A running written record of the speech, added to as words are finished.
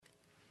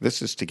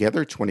This is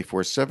Together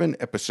 24/7,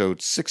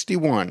 episode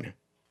 61.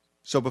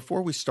 So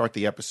before we start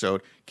the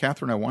episode,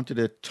 Catherine, I wanted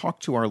to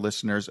talk to our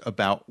listeners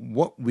about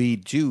what we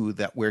do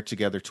that we're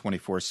together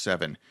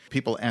 24/7.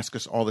 People ask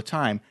us all the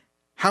time,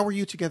 how are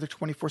you together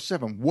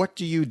 24/7? What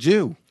do you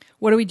do?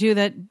 What do we do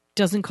that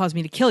doesn't cause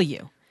me to kill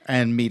you?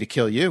 And me to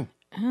kill you.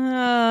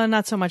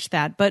 Not so much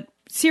that. But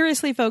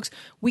seriously, folks,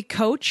 we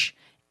coach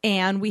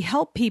and we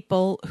help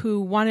people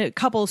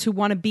couples who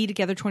want to be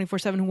together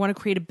 24/7, who want to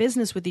create a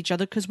business with each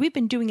other, because we've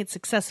been doing it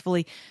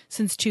successfully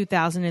since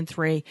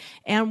 2003.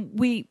 And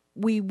we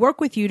work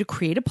with you to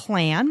create a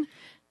plan.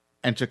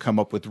 And to come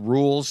up with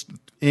rules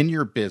in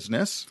your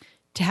business.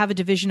 To have a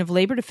division of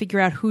labor to figure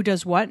out who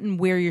does what and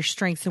where your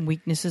strengths and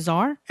weaknesses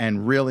are.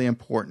 And really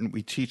important,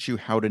 we teach you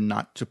how to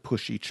not to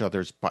push each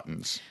other's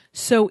buttons.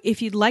 So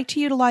if you'd like to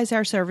utilize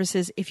our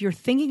services, if you're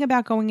thinking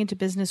about going into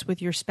business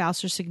with your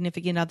spouse or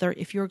significant other,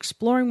 if you're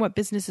exploring what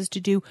businesses to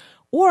do,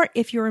 or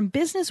if you're in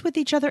business with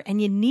each other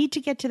and you need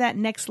to get to that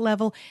next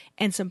level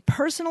and some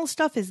personal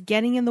stuff is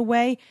getting in the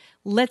way,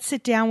 let's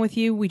sit down with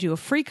you. We do a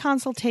free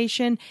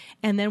consultation,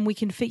 and then we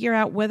can figure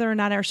out whether or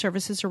not our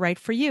services are right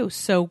for you.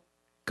 So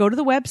go to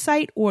the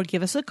website or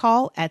give us a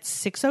call at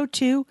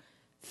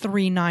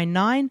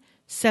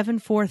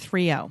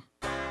 602-399-7430.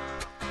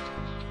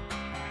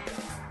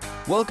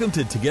 Welcome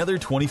to Together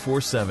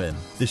 24/7,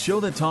 the show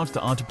that talks to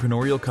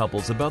entrepreneurial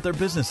couples about their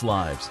business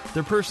lives,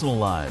 their personal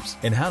lives,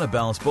 and how to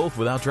balance both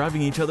without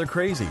driving each other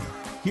crazy.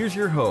 Here's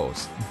your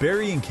hosts,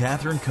 Barry and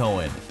Catherine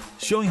Cohen,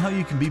 showing how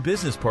you can be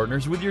business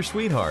partners with your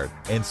sweetheart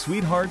and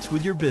sweethearts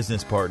with your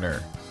business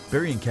partner.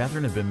 Barry and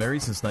Catherine have been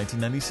married since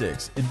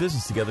 1996, in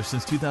business together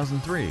since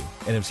 2003,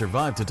 and have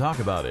survived to talk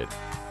about it.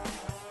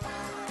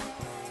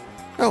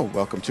 Oh,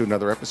 welcome to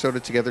another episode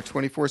of Together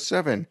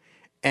 24/7.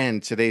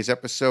 And today's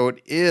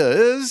episode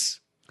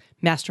is...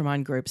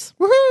 Mastermind groups.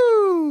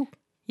 Woohoo!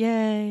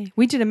 Yay.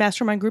 We did a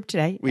mastermind group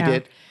today. We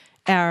did.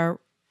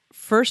 Our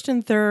first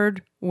and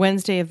third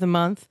Wednesday of the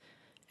month,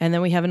 and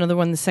then we have another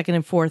one the second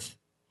and fourth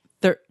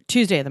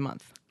Tuesday of the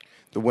month.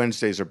 The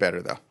Wednesdays are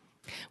better, though.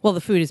 Well,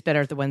 the food is better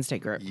at the Wednesday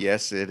group.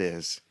 Yes, it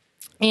is.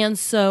 And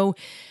so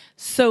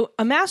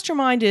a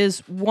mastermind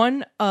is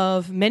one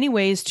of many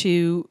ways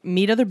to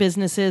meet other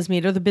businesses,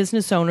 meet other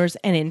business owners,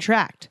 and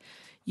interact.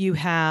 You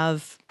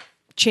have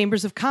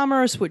chambers of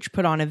commerce, which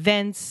put on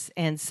events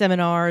and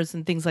seminars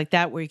and things like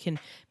that, where you can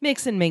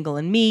mix and mingle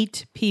and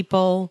meet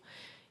people.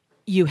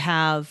 You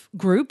have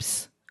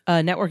groups,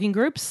 networking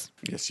groups.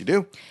 Yes, you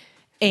do.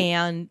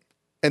 And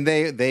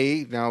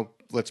they now,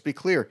 let's be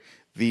clear,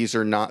 these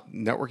are not,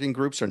 networking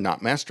groups are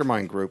not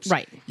mastermind groups.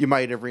 Right. You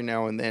might every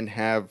now and then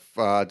have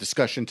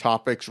discussion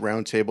topics,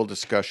 roundtable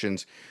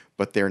discussions,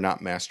 but they're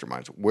not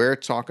masterminds. What we're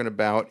talking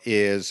about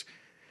is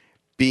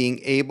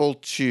being able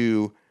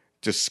to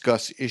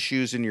discuss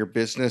issues in your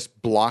business,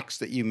 blocks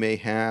that you may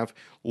have,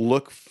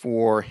 look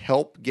for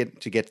help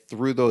to get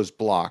through those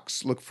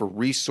blocks, look for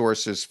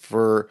resources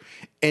for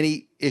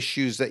any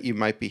issues that you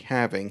might be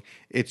having.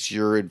 It's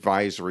your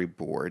advisory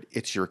board.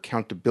 It's your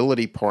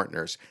accountability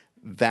partners.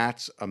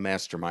 That's a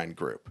mastermind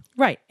group.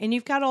 Right. And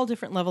you've got all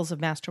different levels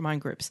of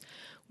mastermind groups.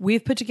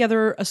 We've put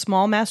together a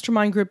small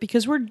mastermind group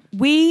because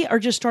we are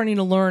just starting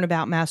to learn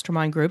about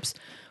mastermind groups.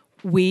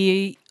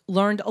 We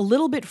learned a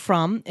little bit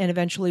from, and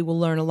eventually we'll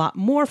learn a lot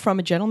more from,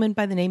 a gentleman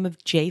by the name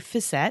of Jay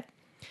Fiset,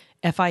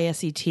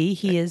 F-I-S-E-T.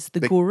 He is the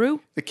guru.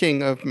 The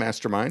king of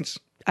masterminds.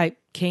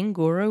 King,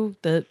 guru.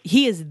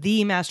 He is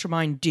the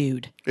mastermind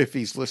dude. If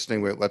he's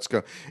listening, let's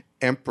go.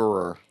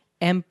 Emperor.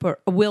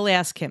 We'll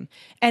ask him.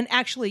 And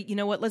actually, you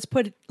know what? Let's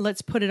put it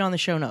on the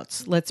show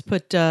notes. Let's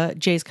put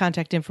Jay's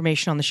contact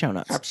information on the show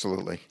notes.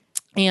 Absolutely.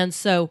 And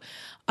so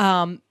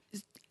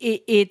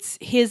it's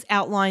his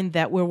outline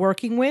that we're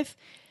working with.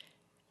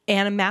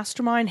 And a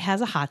mastermind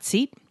has a hot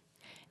seat.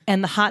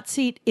 And the hot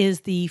seat is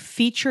the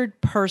featured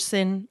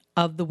person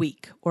of the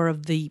week or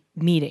of the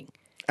meeting.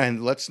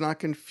 And let's not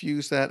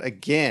confuse that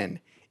again.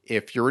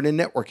 If you're in a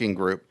networking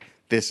group,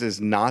 this is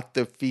not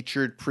the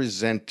featured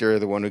presenter,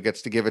 the one who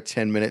gets to give a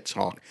 10-minute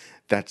talk.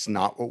 That's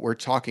not what we're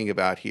talking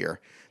about here.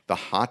 The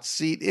hot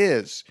seat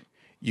is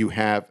you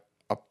have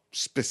a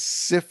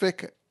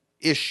specific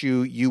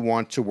issue you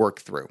want to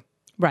work through.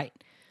 Right.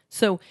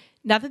 So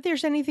not that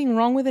there's anything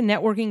wrong with a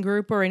networking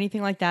group or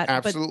anything like that.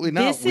 Absolutely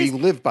not. We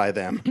live by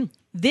them.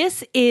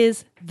 This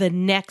is the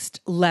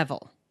next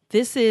level.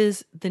 This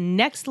is the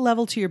next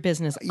level to your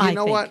business, I think. You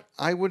know what?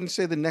 I wouldn't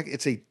say the next.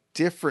 It's a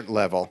different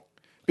level.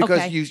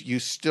 Because you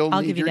still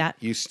need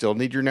you still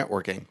need your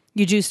networking.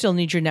 You do still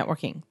need your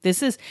networking.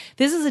 This is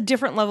a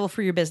different level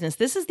for your business.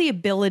 This is the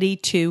ability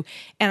to,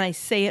 and I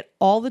say it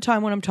all the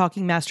time when I'm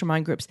talking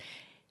mastermind groups,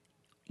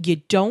 you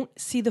don't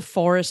see the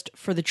forest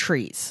for the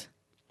trees.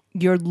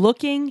 You're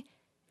looking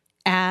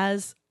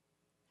as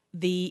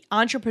the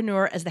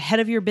entrepreneur, as the head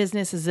of your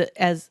business,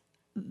 as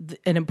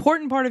an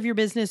important part of your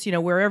business,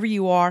 wherever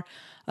you are,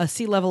 a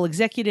C-level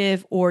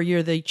executive, or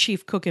you're the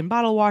chief cook and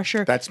bottle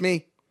washer. That's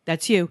me.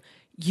 That's you.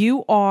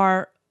 You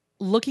are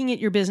looking at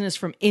your business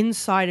from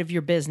inside of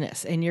your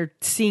business, and you're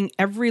seeing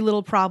every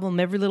little problem,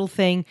 every little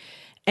thing,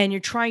 and you're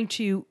trying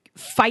to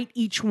fight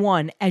each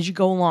one as you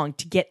go along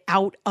to get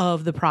out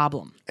of the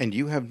problem. And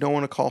you have no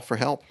one to call for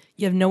help.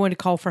 You have no one to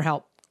call for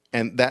help.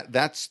 And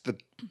that's the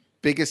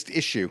biggest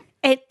issue.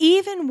 And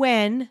even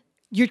when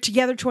you're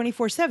together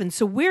 24/7.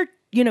 So we're,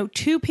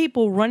 two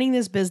people running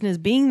this business,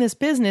 being this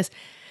business.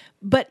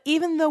 But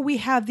even though we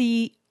have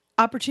the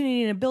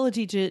opportunity and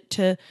ability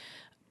to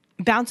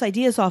bounce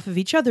ideas off of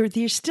each other,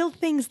 there's still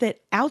things that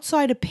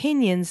outside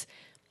opinions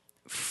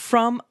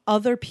from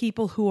other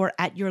people who are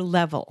at your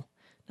level,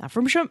 not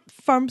from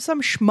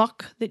some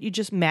schmuck that you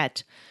just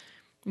met,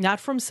 not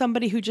from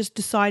somebody who just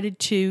decided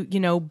to,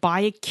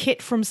 buy a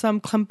kit from some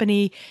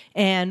company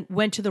and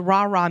went to the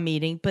rah-rah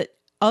meeting, but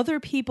other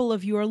people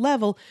of your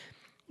level.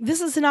 This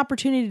is an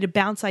opportunity to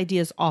bounce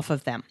ideas off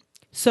of them.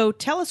 So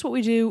tell us what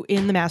we do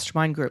in the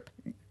mastermind group.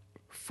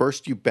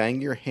 First, you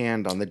bang your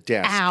hand on the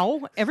desk.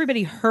 Ow.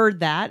 Everybody heard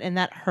that, and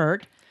that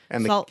hurt.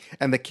 And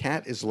the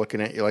cat is looking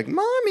at you like,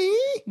 Mommy.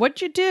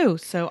 What'd you do?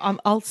 So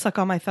I'll suck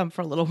on my thumb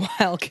for a little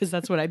while because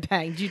that's what I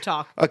banged. You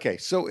talk. Okay,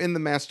 so in the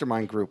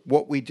mastermind group,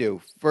 what we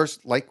do,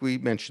 first, like we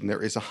mentioned,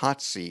 there is a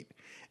hot seat.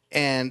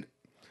 And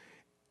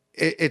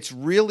it's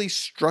really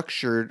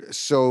structured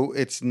so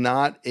it's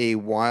not a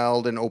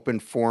wild and open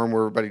forum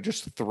where everybody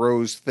just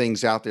throws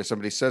things out there.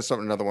 Somebody says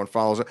something, another one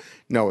follows it.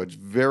 No, it's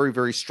very,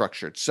 very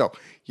structured. So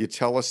you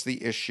tell us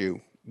the issue.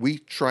 We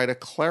try to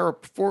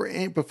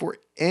clarify, before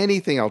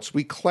anything else,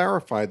 we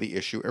clarify the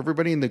issue.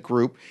 Everybody in the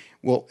group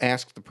will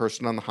ask the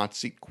person on the hot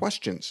seat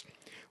questions.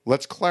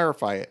 Let's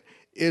clarify it.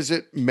 Is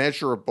it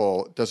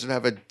measurable? Does it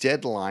have a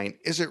deadline?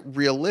 Is it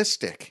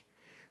realistic?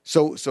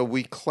 So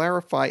we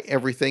clarify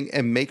everything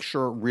and make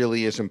sure it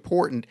really is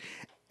important.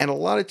 And a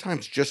lot of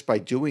times just by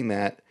doing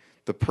that,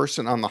 the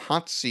person on the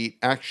hot seat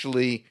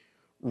actually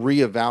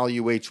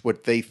reevaluates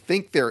what they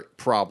think their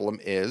problem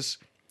is,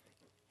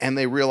 and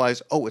they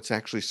realize, oh, it's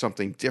actually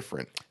something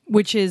different.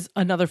 Which is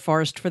another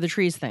forest for the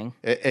trees thing.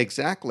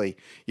 Exactly.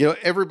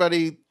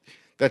 Everybody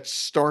that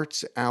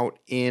starts out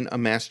in a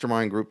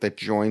mastermind group that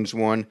joins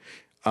one,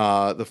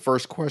 the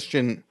first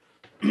question,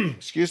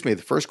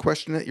 the first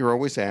question that you're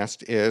always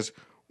asked is,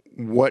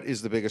 what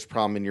is the biggest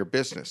problem in your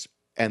business?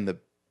 And the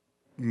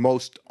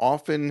most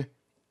often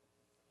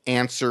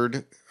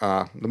answered,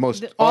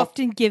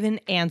 often given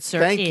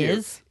answer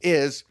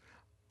is,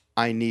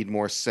 I need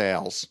more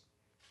sales.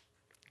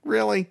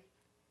 Really?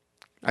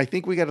 I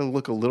think we got to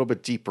look a little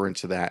bit deeper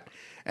into that.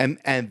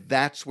 And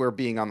that's where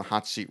being on the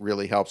hot seat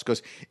really helps.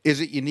 Because is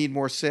it you need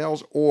more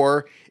sales,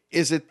 or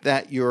is it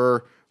that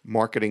you're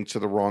marketing to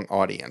the wrong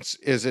audience?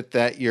 Is it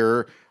that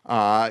you're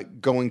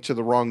going to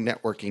the wrong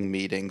networking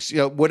meetings?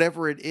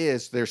 Whatever it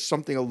is, there's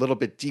something a little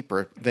bit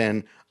deeper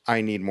than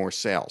I need more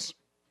sales.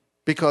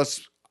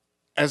 Because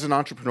as an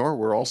entrepreneur,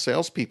 we're all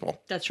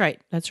salespeople. That's right.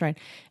 And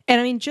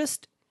I mean,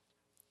 just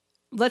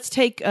let's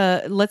take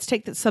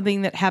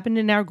something that happened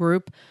in our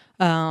group.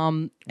 We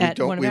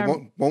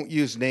won't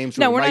use names.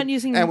 No, we're not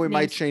using names. And we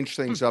might change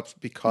things up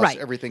because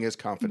everything is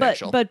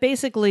confidential. But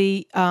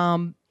basically,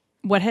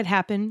 what had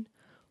happened,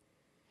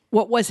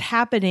 what was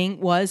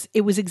happening was,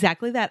 it was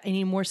exactly that. I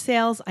need more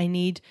sales. I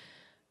need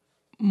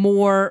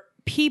more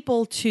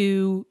people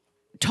to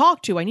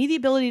talk to. I need the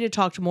ability to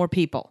talk to more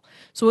people.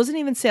 So it wasn't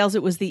even sales.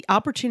 It was the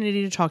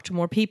opportunity to talk to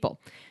more people.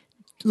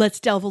 Let's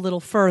delve a little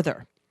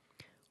further.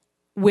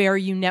 Where are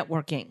you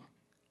networking?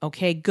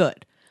 Okay,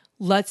 good.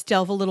 Let's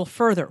delve a little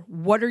further.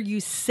 What are you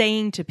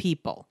saying to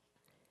people?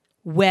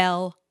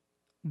 Well,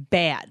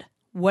 bad.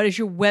 What does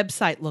your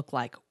website look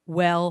like?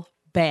 Well,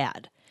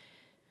 bad.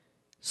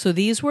 So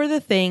these were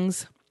the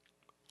things.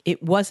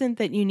 It wasn't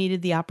that you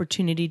needed the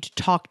opportunity to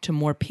talk to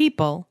more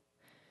people.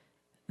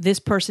 This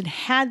person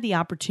had the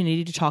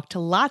opportunity to talk to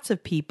lots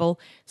of people,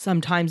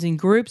 sometimes in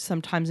groups,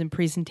 sometimes in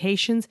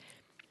presentations.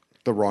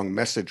 The wrong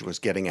message was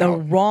getting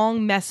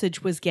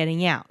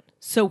out.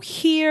 So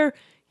here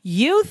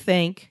you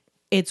think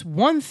it's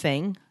one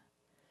thing.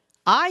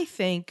 I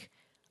think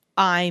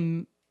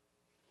I'm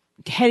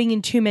heading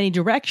in too many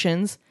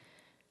directions.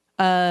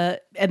 And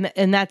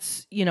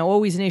that's,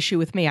 always an issue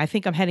with me. I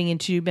think I'm heading in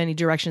too many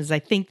directions. I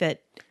think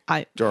that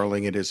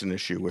Darling, it is an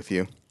issue with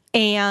you.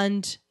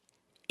 And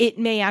it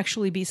may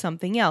actually be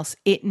something else.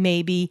 It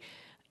may be,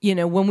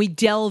 when we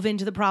delve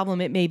into the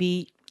problem, it may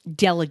be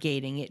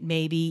delegating. It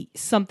may be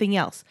something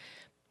else.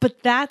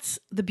 But that's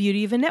the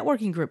beauty of a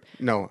networking group.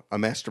 No, a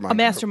mastermind. A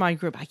mastermind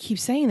group. I keep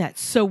saying that.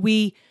 So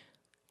we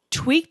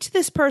tweaked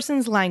this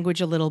person's language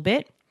a little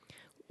bit.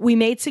 We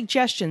made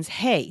suggestions.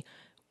 Hey,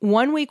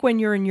 one week when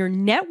you're in your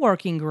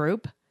networking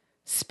group,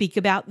 speak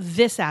about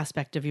this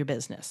aspect of your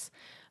business.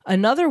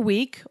 Another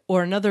week,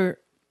 or another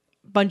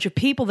bunch of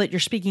people that you're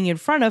speaking in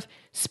front of,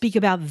 speak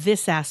about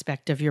this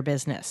aspect of your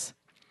business.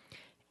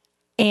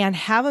 And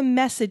have a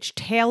message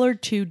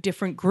tailored to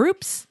different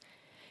groups,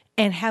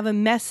 and have a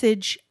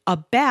message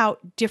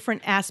about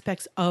different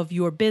aspects of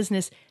your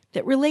business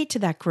that relate to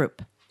that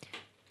group.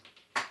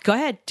 Go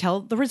ahead,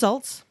 tell the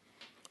results.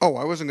 Oh,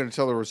 I wasn't going to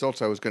tell the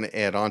results. I was going to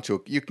add on to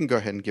it. You can go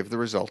ahead and give the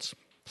results,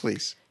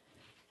 please.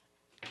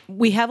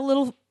 We have a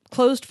little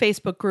closed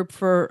Facebook group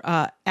for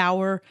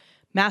our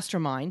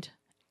mastermind,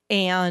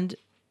 and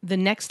the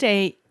next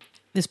day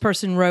This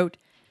person wrote,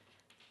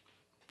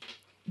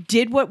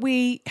 did what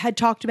we had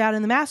talked about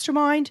in the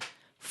mastermind.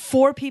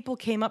 4 people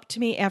came up to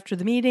me after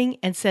the meeting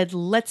and said,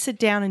 let's sit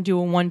down and do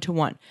a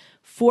one-to-one.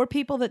 4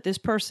 people that this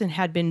person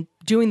had been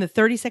doing the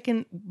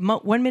 30-second,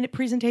 1-minute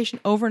presentation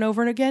over and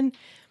over and again.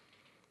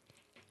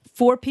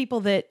 4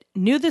 people that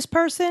knew this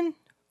person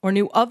or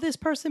knew of this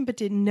person but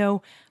didn't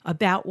know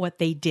about what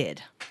they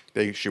did.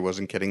 She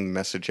wasn't getting the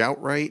message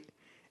out right,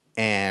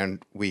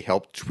 and we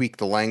helped tweak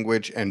the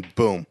language, and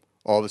boom,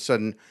 all of a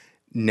sudden,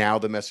 now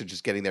the message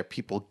is getting there.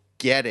 People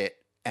get it,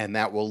 and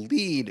that will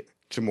lead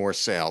to more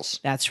sales.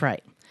 That's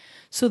right.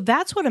 So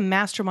that's what a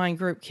mastermind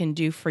group can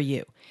do for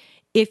you.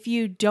 If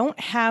you don't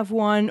have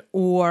one,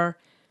 or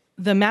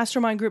the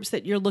mastermind groups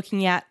that you're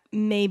looking at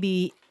may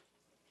be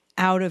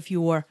out of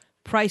your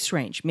price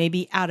range,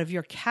 maybe out of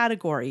your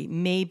category,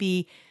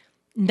 maybe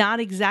not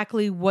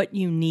exactly what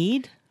you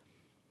need.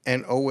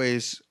 And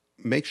always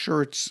make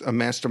sure it's a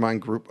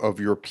mastermind group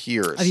of your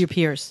peers. Of your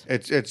peers.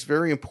 It's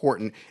very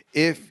important.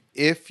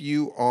 If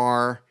you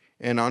are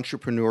an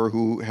entrepreneur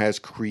who has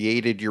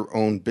created your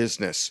own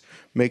business,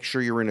 make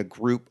sure you're in a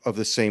group of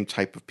the same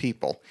type of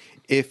people.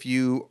 If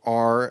you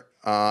are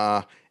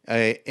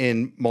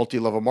in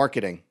multi-level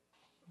marketing,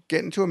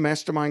 get into a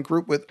mastermind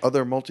group with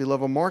other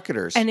multi-level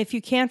marketers. And if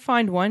you can't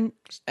find one,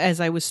 as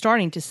I was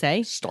starting to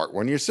say, start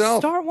one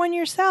yourself. Start one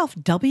yourself.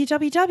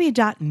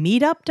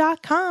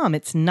 www.meetup.com.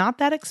 It's not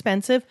that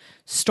expensive.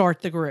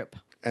 Start the group.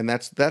 And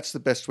that's the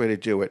best way to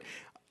do it.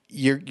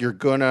 You're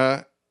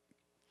gonna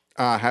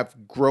have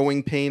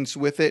growing pains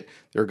with it.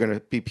 There are going to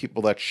be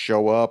people that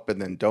show up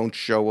and then don't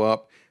show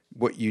up.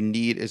 What you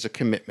need is a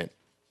commitment.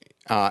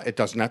 It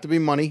doesn't have to be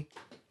money.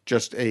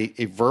 Just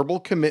a verbal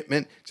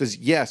commitment. It says,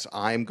 yes,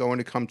 I'm going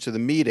to come to the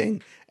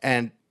meeting,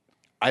 and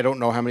I don't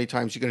know how many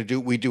times you're going to do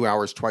it. We do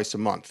ours twice a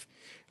month.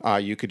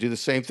 You could do the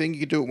same thing.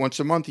 You could do it once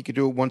a month. You could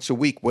do it once a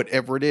week,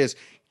 whatever it is.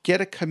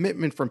 Get a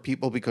commitment from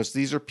people, because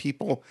these are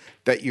people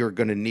that you're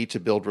going to need to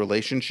build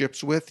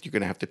relationships with. You're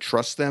going to have to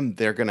trust them.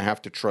 They're going to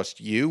have to trust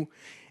you.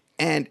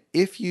 And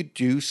if you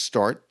do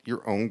start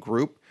your own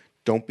group,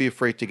 don't be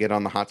afraid to get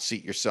on the hot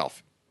seat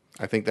yourself.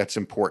 I think that's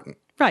important.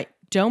 Right.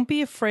 Don't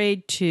be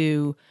afraid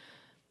to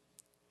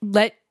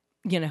let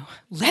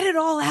it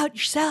all out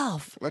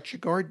yourself. Let your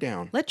guard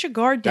down. Let your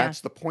guard down.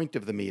 That's the point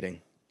of the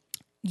meeting.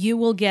 You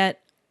will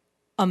get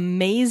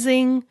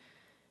amazing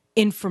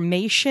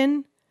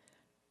information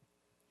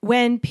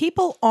when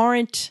people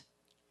aren't,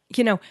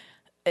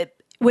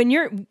 when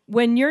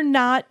you're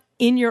not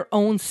in your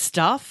own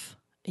stuff.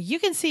 You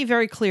can see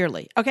very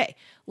clearly. Okay,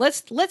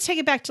 let's take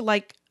it back to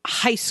like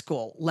high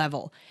school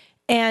level.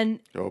 And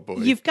oh boy.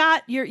 you've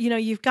got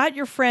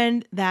your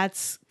friend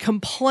that's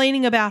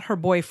complaining about her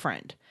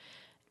boyfriend.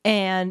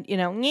 And,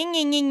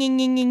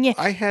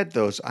 I had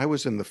those. I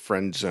was in the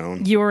friend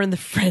zone. You were in the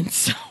friend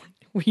zone.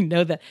 We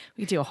know that.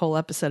 We could do a whole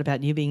episode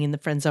about you being in the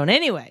friend zone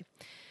anyway.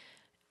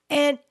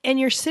 And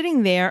you're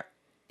sitting there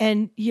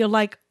and you're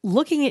like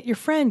looking at your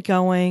friend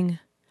going,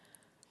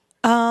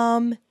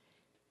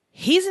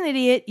 he's an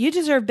idiot. You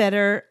deserve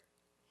better.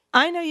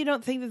 I know you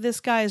don't think that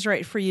this guy is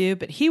right for you,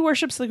 but he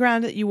worships the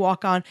ground that you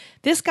walk on.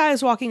 This guy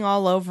is walking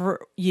all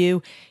over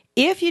you.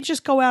 If you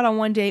just go out on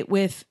one date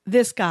with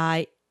this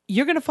guy,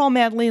 you're going to fall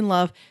madly in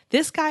love.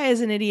 This guy is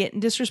an idiot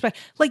and disrespect.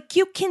 Like,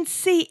 you can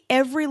see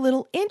every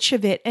little inch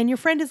of it. And your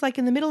friend is like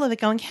in the middle of it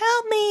going,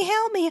 help me,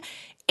 help me.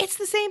 It's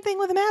the same thing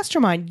with a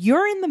mastermind.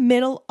 You're in the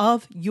middle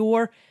of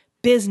your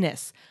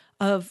business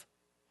of,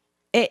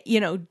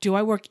 do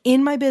I work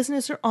in my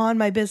business or on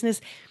my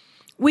business?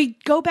 We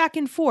go back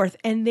and forth,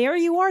 and there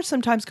you are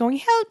sometimes going,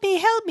 help me,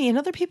 help me. And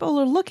other people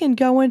are looking,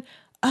 going,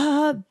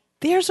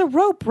 there's a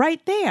rope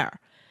right there.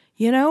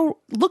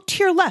 Look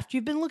to your left.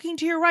 You've been looking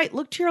to your right.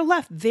 Look to your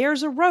left.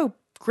 There's a rope.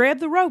 Grab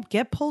the rope.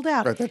 Get pulled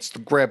out. Right, that's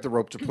grab the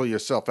rope to pull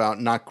yourself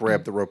out, not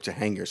grab the rope to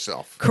hang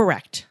yourself.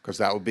 Correct. Because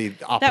that would be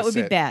the opposite. That would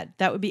be bad.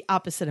 That would be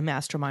opposite a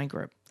mastermind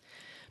group.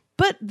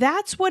 But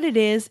that's what it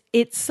is.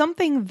 It's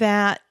something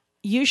that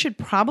you should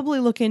probably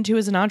look into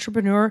as an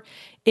entrepreneur.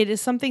 It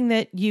is something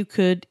that you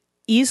could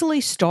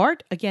easily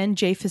start. Again,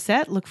 Jay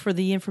Facette, look for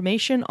the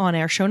information on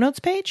our show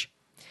notes page.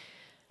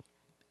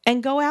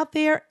 And go out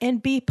there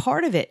and be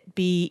part of it.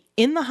 Be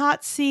in the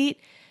hot seat.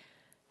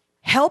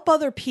 Help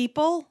other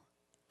people.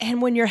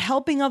 And when you're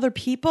helping other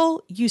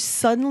people, you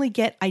suddenly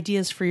get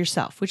ideas for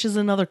yourself, which is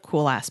another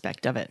cool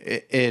aspect of it.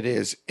 It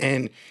is.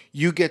 And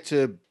you get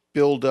to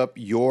build up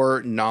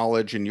your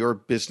knowledge and your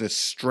business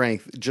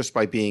strength just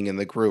by being in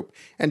the group.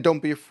 And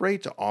don't be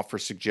afraid to offer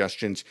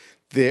suggestions.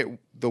 The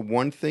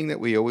one thing that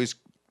we always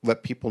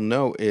let people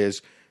know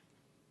is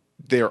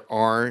there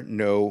are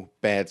no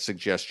bad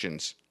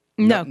suggestions.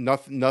 No.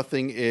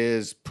 Nothing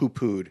is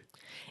poo-pooed.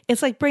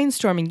 It's like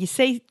brainstorming. You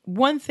say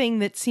one thing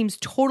that seems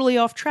totally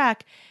off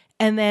track,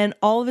 and then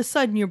all of a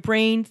sudden your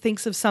brain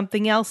thinks of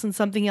something else and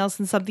something else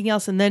and something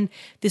else, and then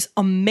this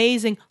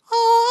amazing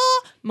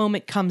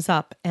moment comes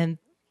up. And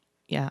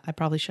yeah, I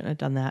probably shouldn't have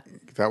done that.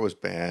 That was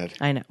bad.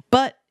 I know.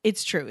 But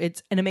it's true.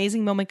 It's an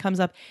amazing moment comes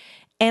up.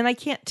 And I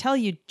can't tell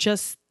you,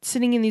 just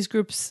sitting in these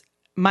groups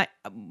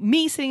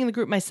me sitting in the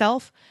group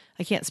myself,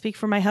 I can't speak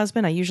for my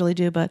husband. I usually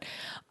do, but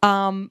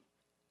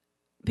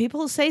people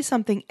will say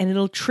something and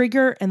it'll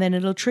trigger and then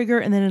it'll trigger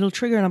and then it'll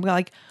trigger. And I'm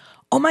like,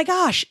 oh my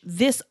gosh,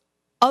 this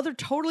other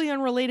totally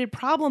unrelated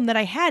problem that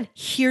I had,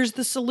 here's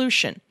the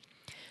solution.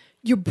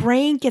 Your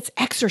brain gets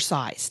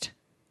exercised.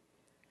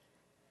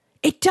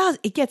 It does.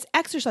 It gets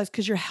exercised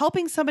because you're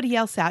helping somebody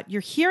else out.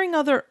 You're hearing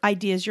other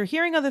ideas. You're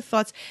hearing other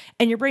thoughts.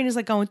 And your brain is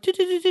like going,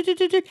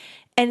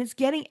 and it's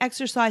getting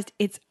exercised.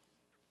 It's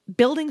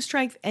building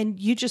strength. And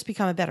you just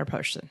become a better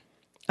person,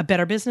 a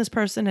better business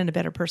person, and a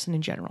better person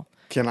in general.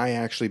 Can I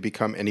actually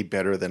become any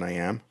better than I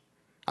am?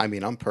 I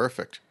mean, I'm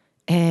perfect.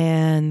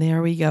 And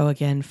there we go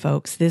again,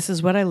 folks. This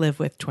is what I live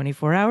with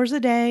 24 hours a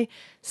day,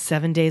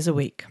 7 days a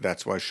week.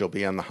 That's why she'll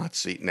be on the hot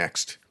seat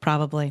next.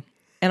 Probably.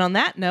 And on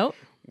that note,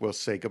 we'll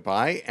say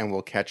goodbye and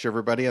we'll catch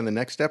everybody on the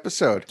next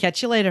episode.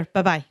 Catch you later.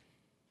 Bye-bye.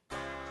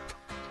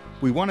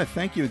 We want to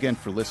thank you again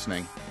for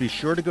listening. Be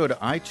sure to go to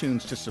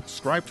iTunes to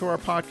subscribe to our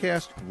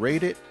podcast,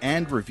 rate it,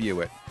 and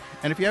review it.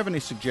 And if you have any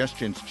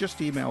suggestions,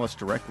 just email us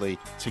directly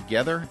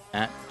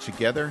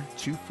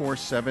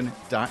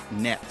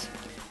together@together247.net.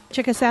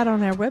 Check us out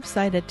on our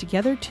website at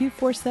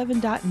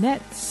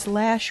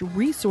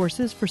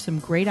together247.net/resources for some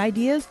great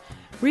ideas,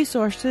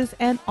 resources,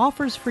 and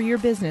offers for your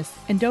business.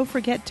 And don't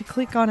forget to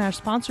click on our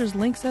sponsors'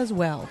 links as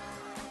well.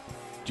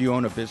 Do you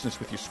own a business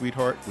with your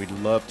sweetheart? We'd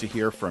love to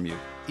hear from you.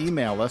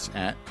 Email us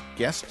at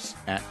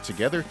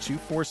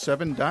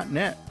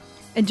guests@together247.net.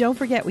 And don't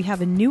forget, we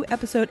have a new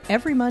episode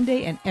every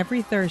Monday and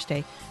every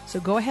Thursday. So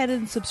go ahead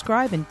and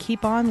subscribe and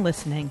keep on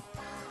listening.